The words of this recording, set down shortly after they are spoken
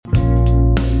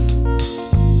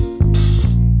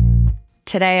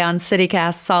Today on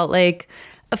CityCast Salt Lake,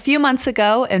 a few months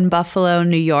ago in Buffalo,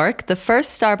 New York, the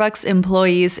first Starbucks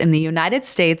employees in the United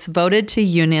States voted to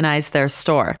unionize their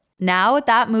store. Now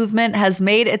that movement has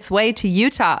made its way to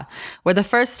Utah, where the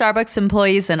first Starbucks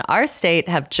employees in our state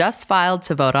have just filed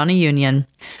to vote on a union.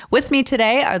 With me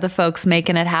today are the folks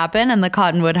making it happen in the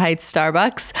Cottonwood Heights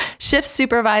Starbucks, shift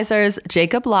supervisors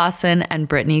Jacob Lawson and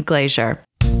Brittany Glazier.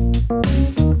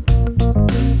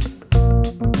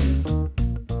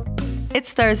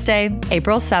 It's Thursday,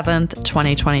 April 7th,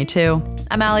 2022.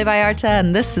 I'm Ali Vallarta,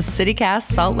 and this is CityCast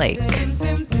Salt Lake.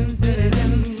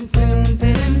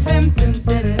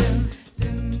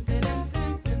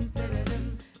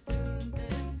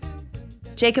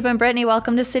 Jacob and Brittany,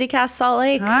 welcome to CityCast Salt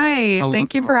Lake. Hi,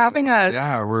 thank you for having us.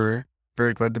 Yeah, we're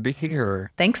very glad to be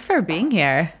here. Thanks for being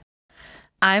here.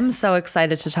 I'm so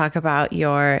excited to talk about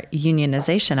your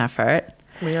unionization effort.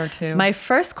 We are too. My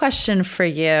first question for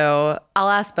you, I'll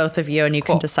ask both of you and you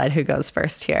can decide who goes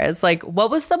first here, is like,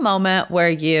 what was the moment where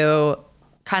you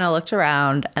kind of looked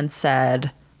around and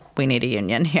said, we need a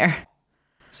union here?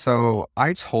 So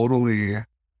I totally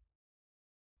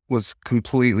was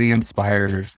completely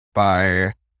inspired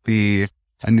by the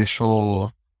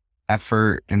initial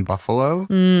effort in Buffalo.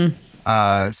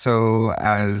 So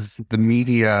as the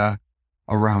media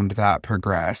around that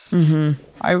progressed,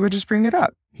 I would just bring it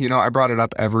up. You know, I brought it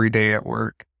up every day at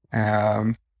work.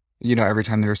 You know, every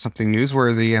time there was something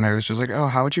newsworthy, and I was just like, oh,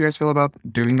 how would you guys feel about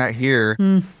doing that here?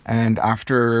 And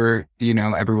after, you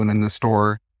know, everyone in the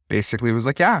store basically was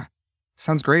like, yeah,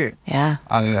 sounds great. Yeah.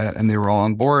 And they were all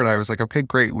on board. I was like, okay,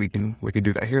 great. We can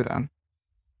do that here then.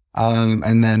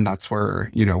 And then that's where,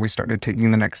 you know, we started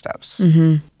taking the next steps.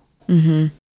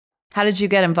 How did you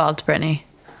get involved, Brittany?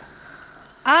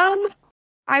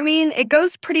 I mean, it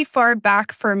goes pretty far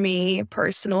back for me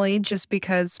personally, just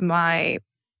because my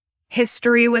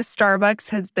history with Starbucks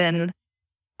has been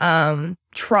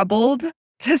troubled,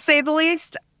 to say the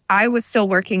least. I was still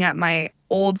working at my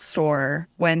old store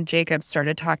when Jacob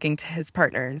started talking to his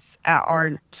partners at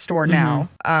our store now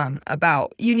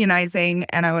about unionizing.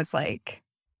 And I was like,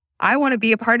 I want to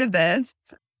be a part of this.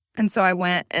 And so I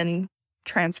went and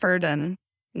transferred, and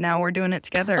now we're doing it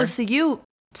together. Oh, so you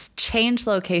changed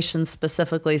locations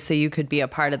specifically so you could be a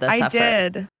part of this effort? I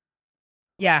did.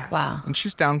 Yeah. Wow. And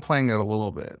she's downplaying it a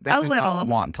little bit. They did not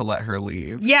want to let her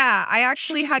leave. Yeah, I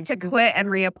actually had to quit and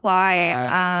reapply.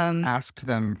 Asked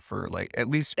them for like at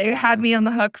least... They had me on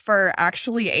the hook for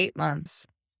actually 8 months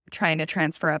trying to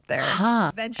transfer up there.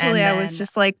 Eventually, I was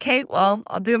just like, okay, well,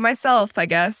 I'll do it myself, I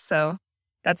guess. So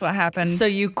that's what happened. So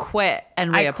you quit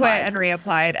and reapplied. I quit and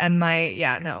reapplied, and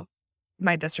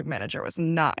my district manager was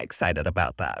not excited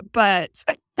about that. But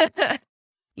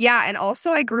yeah, and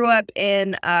also I grew up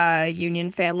in a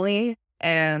union family,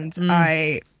 and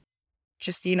I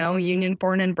just, you know, union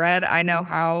born and bred. I know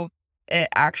how it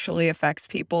actually affects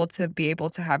people to be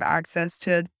able to have access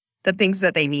to the things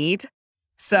that they need.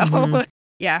 So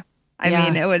yeah, I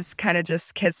mean, it was kind of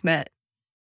just kismet.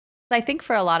 I think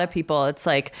for a lot of people, it's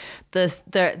like there's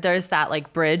that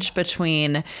like bridge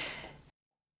between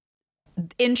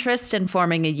interest in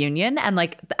forming a union and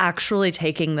like actually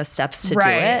taking the steps to do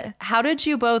it. How did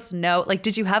you both know? Like,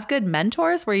 did you have good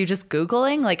mentors? Were you just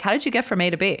Googling? Like, how did you get from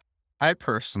A to B? I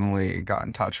personally got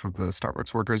in touch with the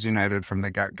Starbucks Workers United from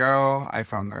the get-go. I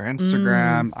found their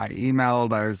Instagram. I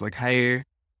emailed. I was like, hey,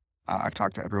 I've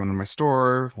talked to everyone in my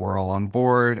store. We're all on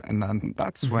board. And then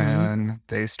that's when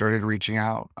they started reaching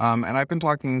out. And I've been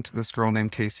talking to this girl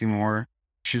named Casey Moore.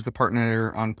 She's the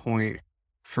partner on point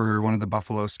for one of the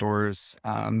Buffalo stores.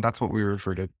 That's what we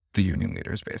refer to the union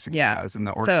leaders basically as in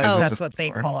the organization. So that's what they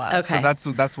call us. Okay.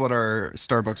 So that's what our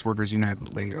Starbucks Workers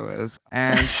United lingo is.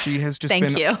 And she has just Thank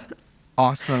been you.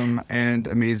 awesome and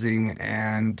amazing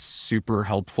and super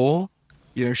helpful.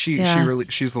 You know, she's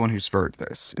the one who spurred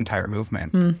this entire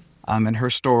movement. And her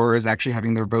store is actually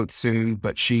having their vote soon,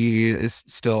 but she is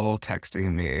still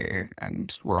texting me,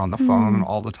 and we're on the phone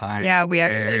all the time. Yeah, we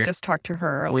actually just talked to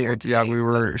her earlier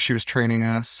today. She was training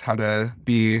us how to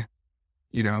be,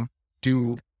 you know,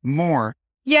 do more.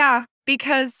 Yeah,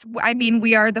 because I mean,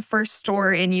 we are the first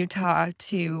store in Utah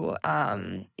to,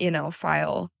 you know,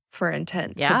 file for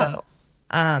intent to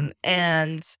vote.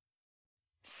 And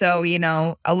so, you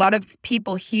know, a lot of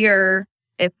people here,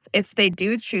 if they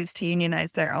do choose to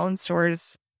unionize their own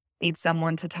stores, need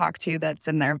someone to talk to that's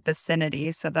in their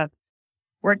vicinity, so that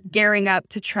we're gearing up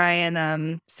to try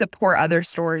and support other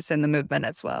stores in the movement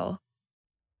as well.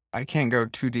 I can't go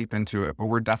too deep into it, but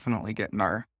we're definitely getting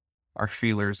our our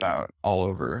feelers out all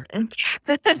over.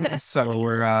 So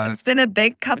we're It's been a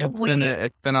big couple weeks.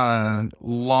 it's been a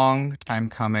long time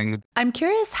coming. I'm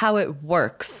curious how it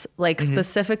works, like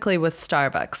specifically with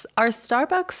Starbucks. Are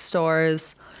Starbucks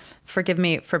stores, forgive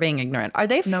me for being ignorant, are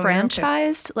they No, you're okay.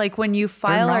 franchised? Like when you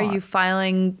file, are not. you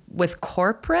filing with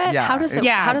corporate? Yeah, How does it?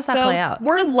 Yeah, How does that so play out?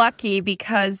 we're lucky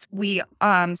because we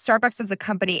Starbucks as a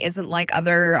company isn't like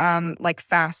other like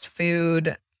fast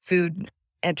food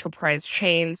enterprise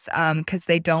chains because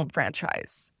they don't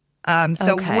franchise.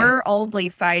 So Okay. we're only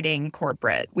fighting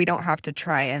corporate. We don't have to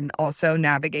try and also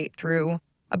navigate through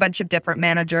a bunch of different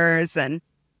managers and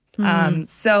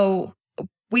so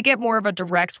we get more of a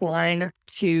direct line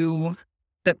to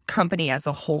the company as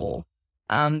a whole.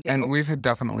 And we've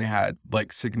definitely had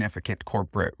like significant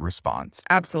corporate response,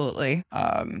 Absolutely.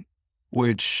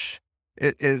 which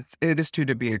it is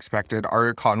to be expected.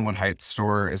 Our Cottonwood Heights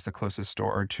store is the closest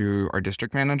store to our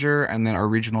district manager, and then our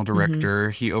regional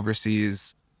director, he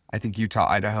oversees, I think, Utah,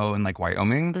 Idaho, and like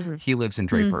Wyoming. He lives in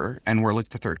Draper, and we're like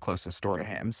the third closest store to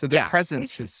him. So their Yeah.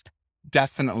 presence has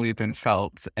definitely been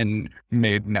felt and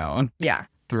made known Yeah.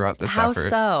 throughout this How effort.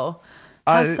 so?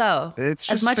 How so? It's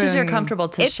As just much as you're been- comfortable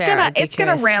to It's share. I'd be gonna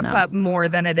curious to ramp know. up more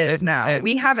than it is now. it-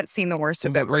 We haven't seen the worst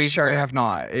of it for We sure. have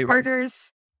not. It was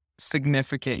Partners,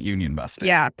 significant union busting.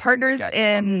 yeah, partners Yeah.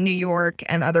 in New York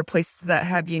and other places that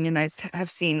have unionized have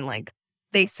seen like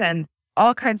they send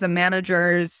all kinds of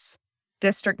managers,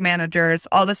 district managers.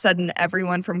 All of a sudden,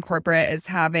 everyone from corporate is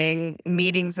having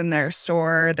meetings in their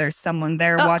store. There's someone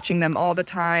there watching them all the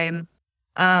time.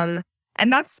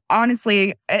 And that's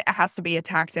honestly, it has to be a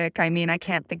tactic. I mean, I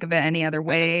can't think of it any other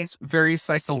way. It's very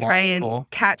Try psychological. and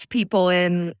catch people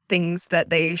in things that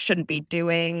they shouldn't be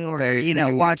doing or, They-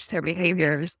 watch their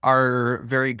behaviors. Are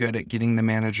very good at getting the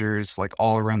managers like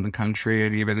all around the country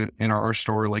and even in our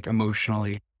store like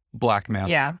emotionally blackmail.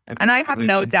 Yeah. And I have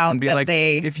no doubt be that like,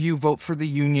 they, if you vote for the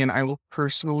union, I will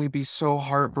personally be so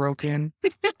heartbroken.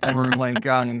 Or like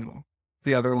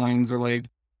the other lines are like,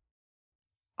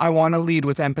 I want to lead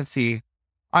with empathy.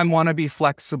 I want to be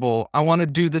flexible. I want to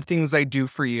do the things I do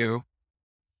for you.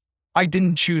 I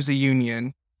didn't choose a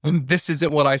union. This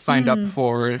isn't what I signed up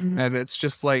for. And it's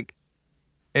just like,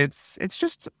 it's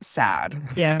just sad.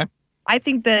 yeah. I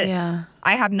think that Yeah.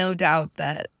 I have no doubt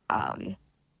that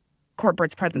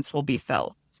corporate's presence will be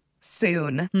felt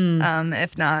soon.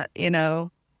 If not,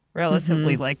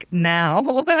 relatively like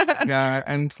now. Yeah,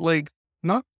 and like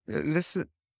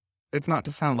it's not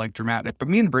to sound like dramatic, but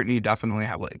me and Brittany definitely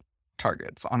have like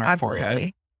targets on our forehead,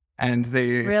 Absolutely. and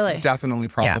they Really? definitely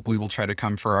probably will try to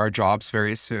come for our jobs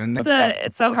very soon.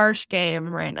 It's a harsh game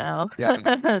right now.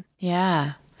 Yeah.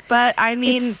 Yeah. But I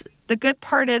mean, It's- the good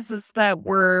part is that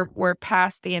we're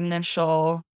past the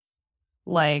initial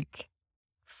like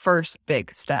first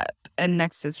big step, and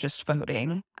next is just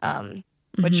voting.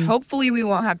 Which Mhm. hopefully we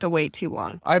won't have to wait too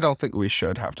long. I don't think we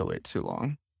should have to wait too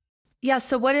long. Yeah.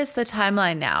 So what is the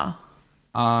timeline now?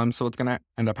 So what's gonna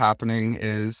end up happening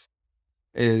is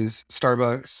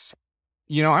Starbucks.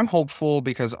 I'm hopeful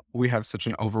because we have such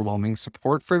an overwhelming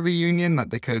support for the union that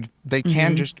they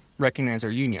can just recognize our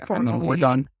union and then we're Formally.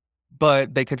 done.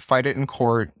 But they could fight it in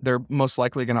court. They're most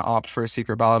likely going to opt for a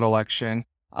secret ballot election.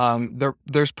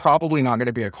 There's probably not going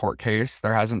to be a court case.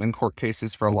 There hasn't been court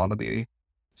cases for a lot of the.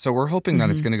 So we're hoping that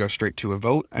it's going to go straight to a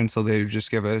vote, and so they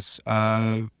just give us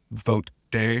vote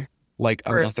day, like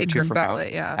Or a month or two secret from now,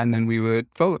 ballot, yeah. and then we would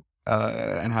vote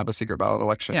and have a secret ballot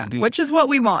election. Yeah, which is what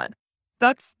we want.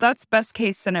 That's best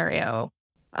case scenario.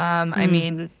 I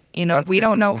mean, That's we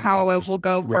don't know good. how it will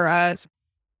go for us.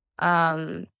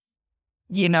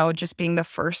 Just being the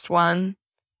first one.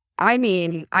 I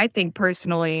mean, I think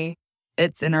personally,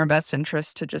 it's in our best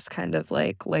interest to just kind of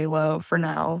like lay low for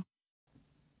now.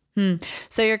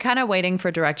 So you're kind of waiting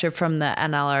for directive from the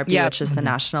NLRB, Yeah. which is the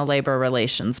National Labor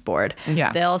Relations Board.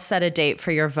 Yeah. They'll set a date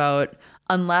for your vote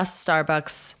unless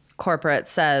Starbucks corporate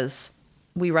says,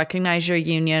 we recognize your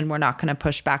union. We're not going to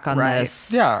push back on Right.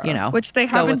 this. Yeah. Which they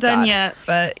go haven't with done God. yet,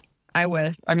 but I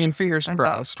wish. I mean, fingers I thought-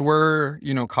 crossed. We're,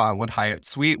 Cottonwood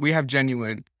Heights. We have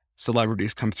genuine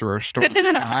celebrities come through our store.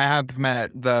 I have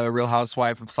met the Real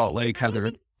Housewife of Salt Lake,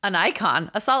 Heather. An icon,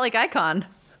 a Salt Lake icon.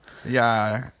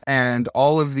 Yeah. And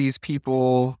all of these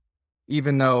people,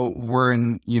 even though we're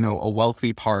in, a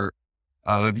wealthy part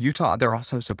of Utah, they're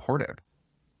also supportive.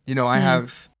 I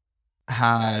have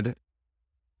had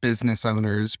business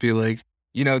owners be like,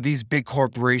 these big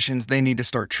corporations, they need to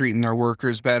start treating their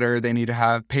workers better. They need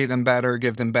to pay them better,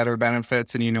 give them better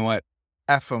benefits. And you know what?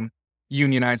 F them.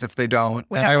 Unionize if they don't.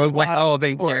 We And have I a was like, lot oh,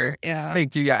 thank you. Or, yeah.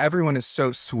 Thank you. Yeah, everyone is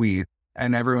so sweet.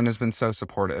 And everyone has been so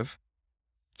supportive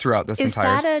throughout this Is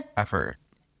entire that effort.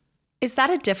 Is that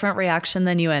a different reaction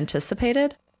than you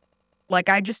anticipated? Like,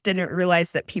 I just didn't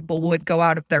realize that people would go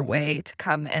out of their way to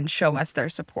come and show us their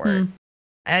support.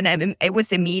 And I mean, it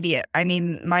was immediate. I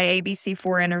mean, my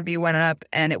ABC4 interview went up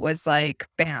and it was like,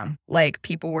 bam, like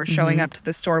people were showing up to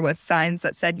the store with signs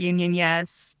that said Union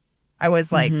Yes. I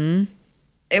was like,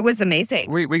 it was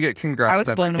amazing. We get I congrats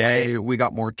was blown every day. away. We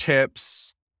got more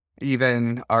tips.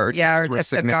 Even our Yeah, tips our were tips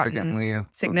have gotten significantly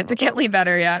significantly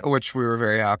better. Yeah. which we were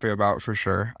very happy about for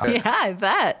sure. Yeah, I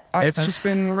bet. It's just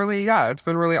been really, it's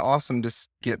been really awesome to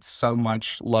get so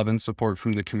much love and support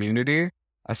from the community,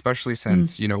 especially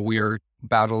since, we are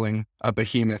battling a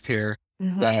behemoth here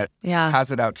that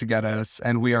has it out to get us,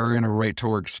 and we are in a right to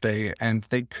work state, and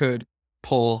they could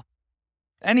pull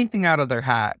anything out of their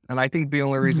hat. And I think the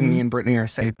only reason me and Brittany are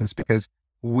safe is because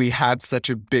we had such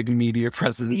a big media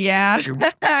presence. Yeah.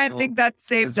 I think that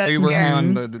saved us. We were here.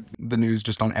 on the news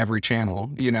just on every channel,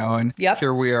 and Yep.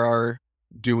 here we are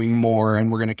doing more,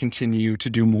 and we're going to continue to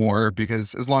do more,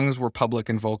 because as long as we're public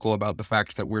and vocal about the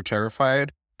fact that we're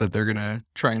terrified that they're going to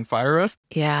try and fire us,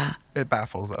 Yeah. it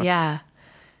baffles us. Yeah.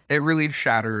 It really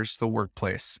shatters the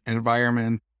workplace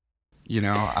environment,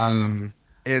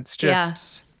 it's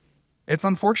just, it's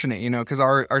unfortunate, because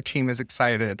our team is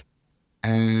excited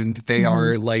and they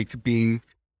are like being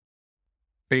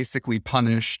basically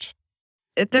punished.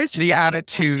 There's The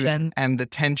attitude tension. and the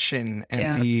tension and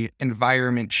Yeah. the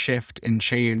environment shift and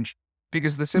change,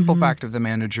 because the simple fact of the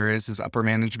manager is upper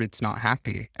management's not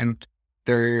happy, and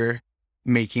they're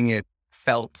making it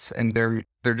felt, and they're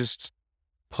just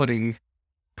putting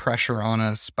pressure on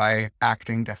us by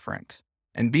acting different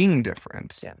and being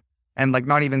different. Yeah. And like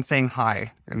not even saying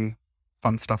hi and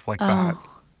fun stuff like that.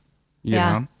 You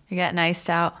know? You get iced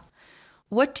out.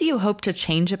 What do you hope to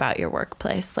change about your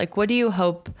workplace? Like, what do you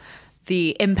hope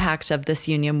the impact of this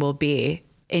union will be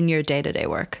in your day-to-day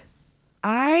work?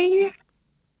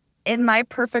 In my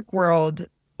perfect world,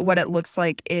 what it looks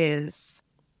like is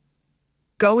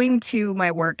going to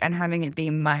my work and having it be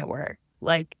my work,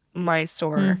 like my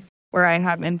store, where I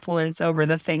have influence over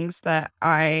the things that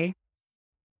I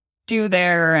do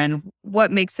there and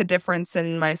what makes a difference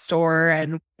in my store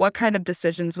and what kind of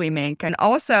decisions we make. And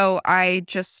also, I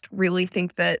just really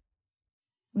think that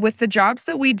with the jobs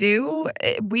that we do,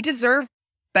 we deserve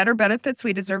better benefits.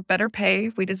 We deserve better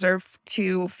pay. We deserve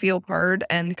to feel heard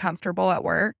and comfortable at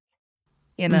work,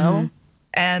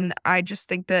 And I just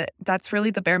think that that's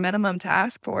really the bare minimum to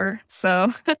ask for.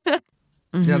 So,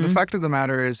 Yeah, the fact of the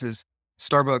matter is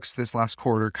Starbucks this last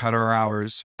quarter cut our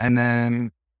hours, and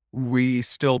then we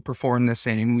still perform the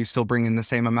same. We still bring in the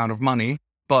same amount of money,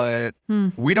 but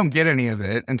we don't get any of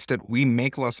it. Instead, we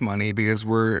make less money because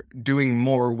we're doing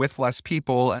more with less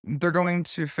people. They're going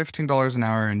to $15 an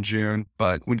hour in June,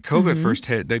 but when COVID first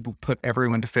hit, they put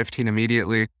everyone to 15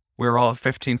 immediately. We were all at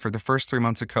 15 for the first 3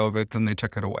 months of COVID, then they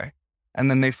took it away. And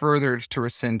then they furthered to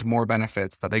rescind more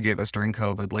benefits that they gave us during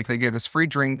COVID. Like they gave us free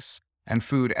drinks and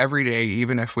food every day,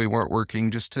 even if we weren't working,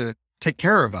 just to take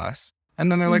care of us.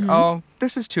 And then they're like, oh,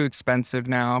 this is too expensive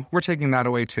now. We're taking that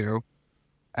away too.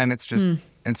 And it's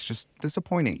just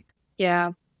disappointing.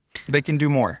 yeah. They can do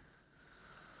more.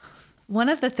 One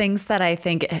of the things that I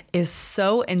think is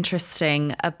so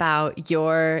interesting about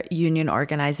your union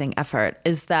organizing effort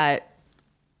is that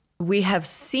we have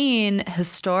seen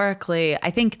historically, I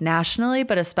think nationally,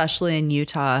 but especially in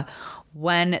Utah,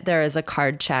 when there is a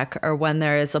card check or when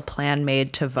there is a plan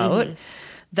made to vote,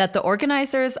 that the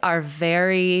organizers are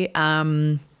very,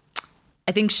 I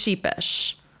think,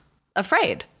 sheepish,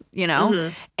 afraid,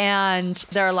 And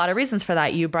there are a lot of reasons for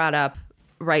that. You brought up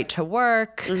right to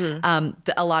work. A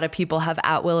lot of people have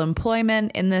at-will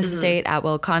employment in this state,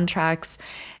 at-will contracts.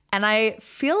 And I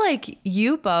feel like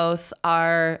you both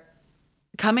are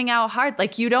coming out hard.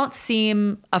 Like you don't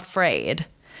seem afraid.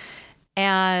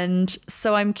 And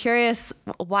so I'm curious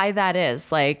why that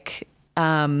is. Like,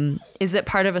 is it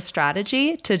part of a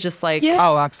strategy to just like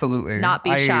Oh, absolutely. not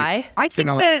be shy? I think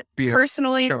not that be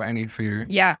personally, show any fear.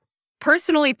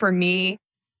 personally for me,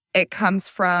 it comes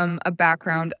from a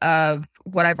background of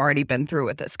what I've already been through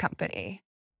with this company.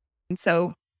 And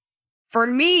so for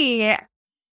me,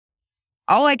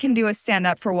 all I can do is stand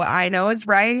up for what I know is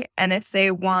right. And if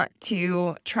they want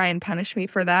to try and punish me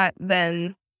for that,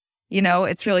 then,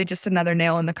 it's really just another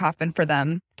nail in the coffin for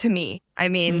them, to me. I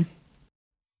mean,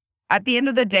 at the end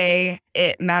of the day,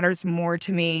 it matters more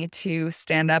to me to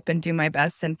stand up and do my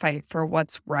best and fight for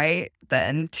what's right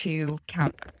than to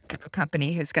count a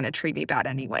company who's going to treat me bad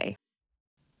anyway.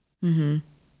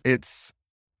 It's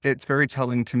very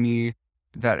telling to me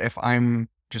that if I'm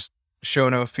just show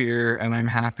no fear and I'm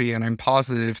happy and I'm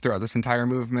positive throughout this entire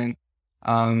movement,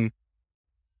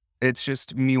 it's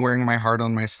just me wearing my heart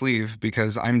on my sleeve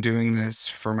because I'm doing this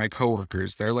for my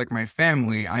coworkers. They're like my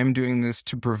family. I'm doing this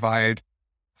to provide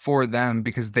for them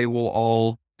because this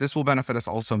will benefit us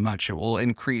all so much. It will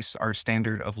increase our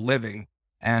standard of living.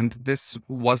 And this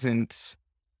wasn't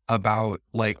about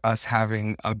like us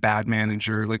having a bad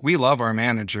manager. Like, we love our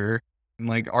manager, and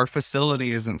like our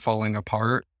facility isn't falling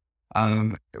apart.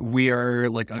 We are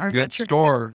like a good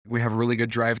store. We have really good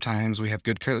drive times. We have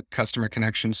good customer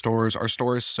connection stores. Our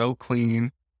store is so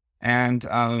clean,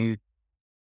 and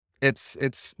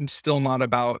it's still not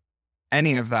about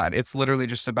any of that. It's literally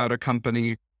just about a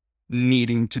company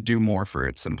needing to do more for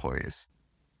its employees.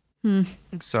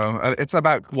 So it's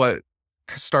about what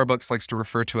Starbucks likes to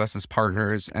refer to us as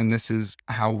partners, and this is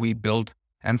how we build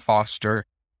and foster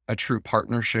a true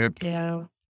partnership. Yeah.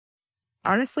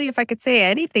 Honestly, if I could say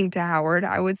anything to Howard,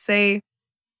 I would say,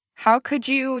 how could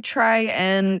you try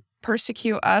and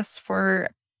persecute us for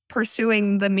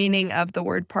pursuing the meaning of the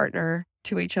word partner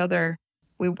to each other?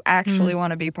 We actually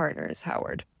want to be partners,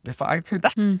 Howard. If I could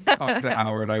talk to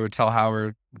Howard, I would tell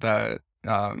Howard that,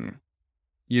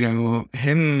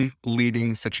 him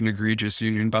leading such an egregious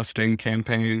union busting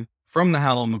campaign from the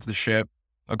helm of the ship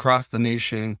across the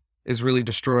nation is really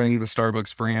destroying the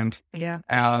Starbucks brand. Yeah.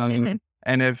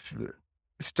 And if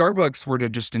Starbucks were to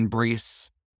just embrace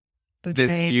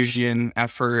this union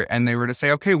effort and they were to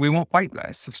say, okay, we won't fight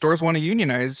this. If stores want to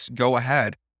unionize, go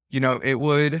ahead. It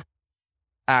would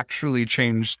actually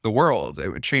change the world. It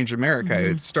would change America.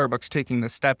 It's Starbucks taking the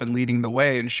step and leading the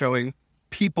way and showing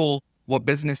people what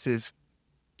businesses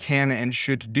can and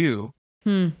should do.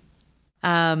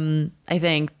 I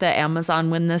think the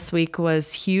Amazon win this week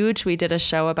was huge. We did a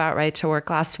show about right to work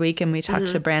last week, and we talked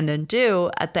to Brandon Dew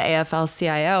at the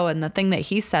AFL-CIO. And the thing that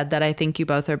he said that I think you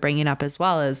both are bringing up as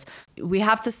well is we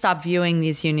have to stop viewing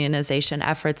these unionization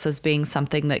efforts as being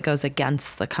something that goes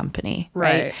against the company,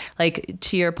 right? Like,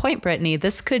 to your point, Brittany,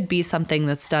 this could be something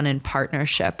that's done in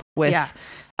partnership with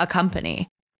a company.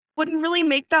 Wouldn't really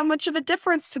make that much of a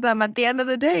difference to them at the end of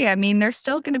the day. I mean, they're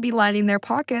still going to be lining their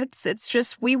pockets. It's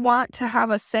just we want to have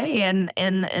a say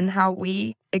in how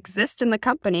we exist in the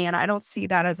company, and I don't see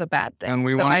that as a bad thing. And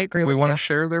we want to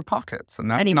share their pockets,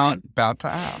 and that's not bad to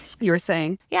ask. You were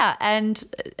saying, yeah, and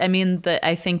I mean,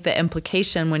 I think the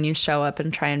implication when you show up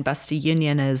and try and bust a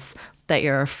union is that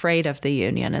you're afraid of the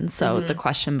union, and so the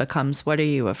question becomes, what are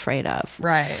you afraid of?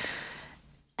 Right.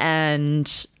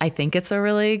 And I think it's a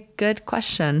really good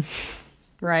question.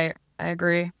 Right. I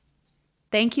agree.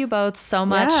 Thank you both so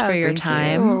much for your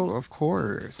time. Oh, of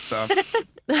course.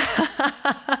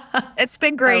 It's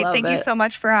been great. Thank you so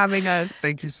much for having us.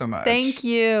 Thank you so much. Thank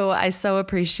you. I so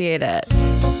appreciate it.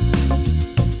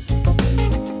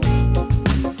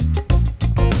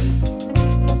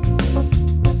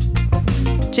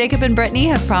 Jacob and Brittany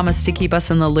have promised to keep us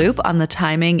in the loop on the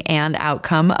timing and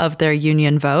outcome of their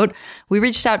union vote. We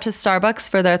reached out to Starbucks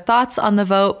for their thoughts on the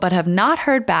vote, but have not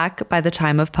heard back by the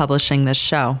time of publishing this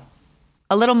show.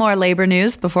 A little more labor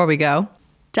news before we go.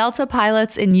 Delta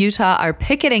pilots in Utah are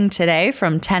picketing today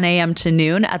from 10 a.m. to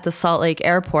noon at the Salt Lake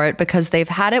Airport because they've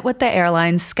had it with the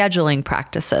airline's scheduling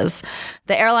practices.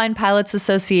 The Airline Pilots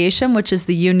Association, which is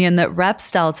the union that reps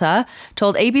Delta,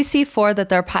 told ABC4 that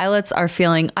their pilots are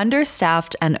feeling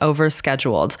understaffed and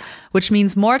overscheduled, which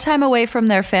means more time away from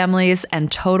their families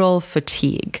and total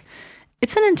fatigue.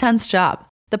 It's an intense job.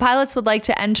 The pilots would like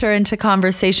to enter into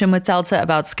conversation with Delta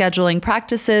about scheduling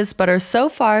practices, but are so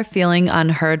far feeling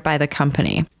unheard by the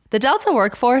company. The Delta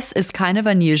workforce is kind of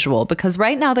unusual because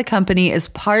right now the company is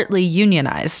partly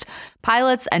unionized.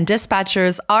 Pilots and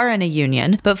dispatchers are in a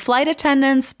union, but flight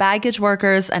attendants, baggage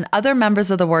workers, and other members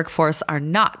of the workforce are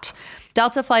not.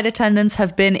 Delta flight attendants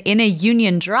have been in a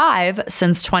union drive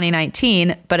since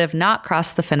 2019, but have not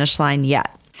crossed the finish line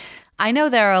yet. I know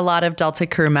there are a lot of Delta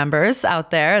crew members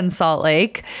out there in Salt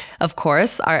Lake. Of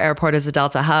course, our airport is a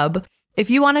Delta hub.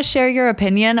 If you want to share your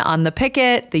opinion on the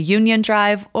picket, the union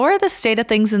drive, or the state of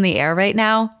things in the air right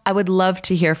now, I would love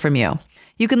to hear from you.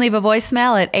 You can leave a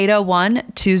voicemail at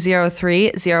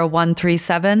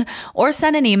 801-203-0137 or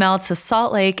send an email to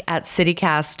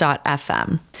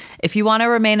saltlake@citycast.fm. If you want to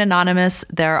remain anonymous,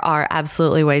 there are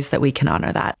absolutely ways that we can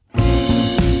honor that.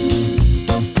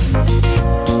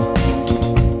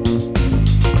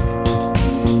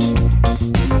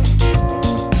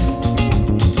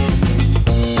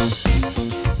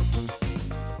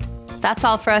 That's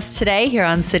all for us today here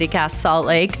on CityCast Salt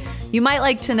Lake. You might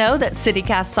like to know that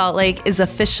CityCast Salt Lake is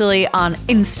officially on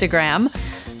Instagram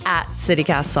at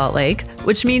CityCast Salt Lake,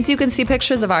 which means you can see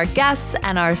pictures of our guests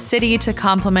and our city to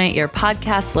complement your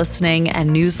podcast listening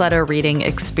and newsletter reading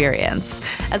experience,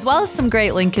 as well as some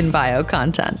great link in bio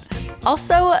content.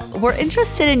 Also, we're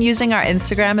interested in using our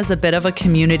Instagram as a bit of a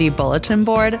community bulletin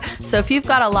board. So if you've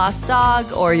got a lost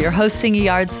dog or you're hosting a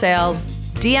yard sale,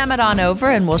 DM it on over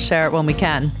and we'll share it when we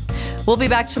can. We'll be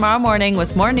back tomorrow morning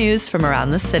with more news from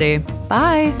around the city.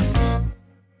 Bye.